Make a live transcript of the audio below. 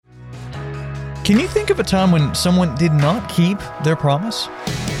Can you think of a time when someone did not keep their promise?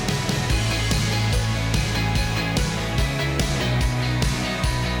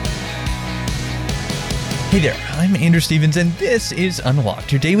 Hey there, I'm Andrew Stevens, and this is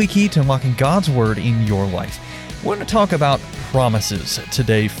Unlocked, your daily key to unlocking God's Word in your life. We're going to talk about promises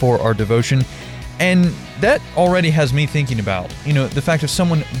today for our devotion, and that already has me thinking about, the fact of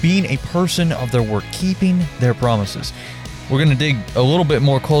someone being a person of their word, keeping their promises. We're going to dig a little bit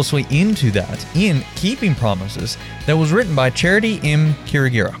more closely into that in Keeping Promises that was written by Charity M.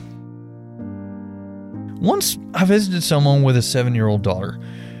 Kirigira. Once I visited someone with a 7-year-old daughter.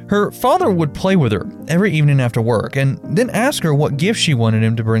 Her father would play with her every evening after work and then ask her what gift she wanted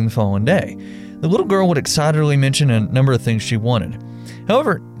him to bring the following day. The little girl would excitedly mention a number of things she wanted.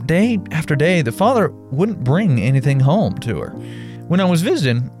 However, day after day, the father wouldn't bring anything home to her. When I was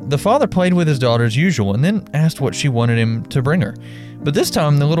visiting, the father played with his daughter as usual and then asked what she wanted him to bring her. But this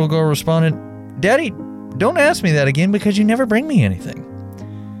time, the little girl responded, "Daddy, don't ask me that again because you never bring me anything."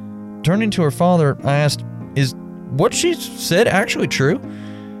 Turning to her father, I asked, "Is what she said actually true?"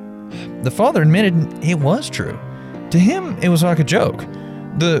 The father admitted it was true. To him, it was like a joke.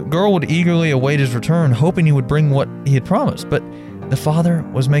 The girl would eagerly await his return, hoping he would bring what he had promised, but the father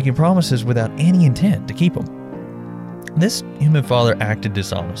was making promises without any intent to keep them. This human father acted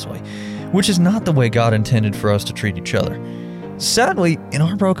dishonestly, which is not the way God intended for us to treat each other. Sadly, in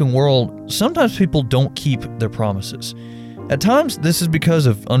our broken world, sometimes people don't keep their promises. At times, this is because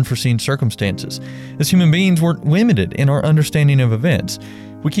of unforeseen circumstances. As human beings, we're limited in our understanding of events.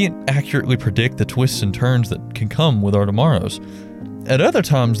 We can't accurately predict the twists and turns that can come with our tomorrows. At other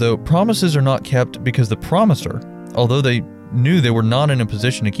times, though, promises are not kept because the promiser, although they knew they were not in a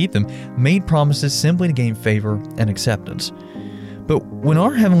position to keep them, made promises simply to gain favor and acceptance. But when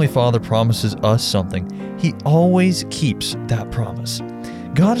our Heavenly Father promises us something, He always keeps that promise.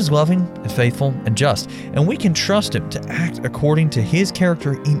 God is loving and faithful and just, and we can trust Him to act according to His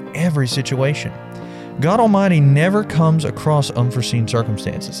character in every situation. God Almighty never comes across unforeseen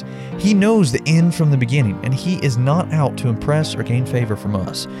circumstances. He knows the end from the beginning, and He is not out to impress or gain favor from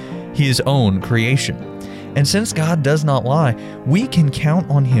us. He is own creation. And since God does not lie, we can count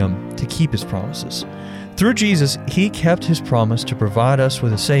on Him to keep His promises. Through Jesus, He kept His promise to provide us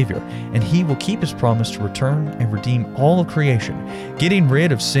with a Savior, and He will keep His promise to return and redeem all of creation, getting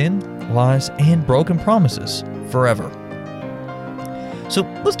rid of sin, lies, and broken promises forever. So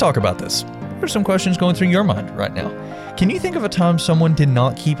let's talk about this. What are some questions going through your mind right now? Can you think of a time someone did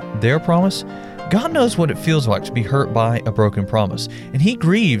not keep their promise? God knows what it feels like to be hurt by a broken promise, and He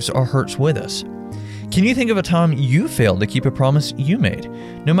grieves our hurts with us. Can you think of a time you failed to keep a promise you made?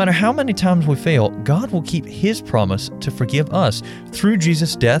 No matter how many times we fail, God will keep His promise to forgive us through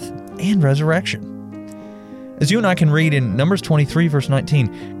Jesus' death and resurrection. As you and I can read in Numbers 23, verse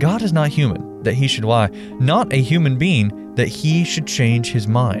 19, God is not human, that He should lie, not a human being, that He should change His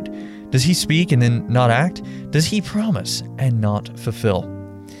mind. Does He speak and then not act? Does He promise and not fulfill?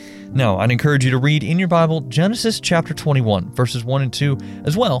 Now, I'd encourage you to read in your Bible Genesis chapter 21, verses 1 and 2,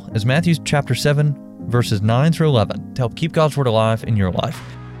 as well as Matthew chapter 7, verses 9 through 11, to help keep God's Word alive in your life.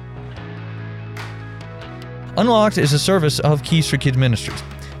 Unlocked is a service of Keys for Kids Ministries.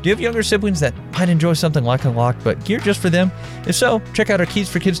 Do you have younger siblings that might enjoy something like Unlocked, but geared just for them? If so, check out our Keys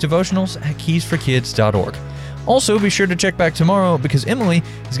for Kids devotionals at keysforkids.org. Also, be sure to check back tomorrow because Emily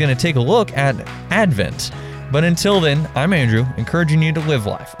is going to take a look at Advent. But until then, I'm Andrew, encouraging you to live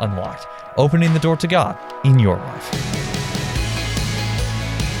life unlocked, opening the door to God in your life.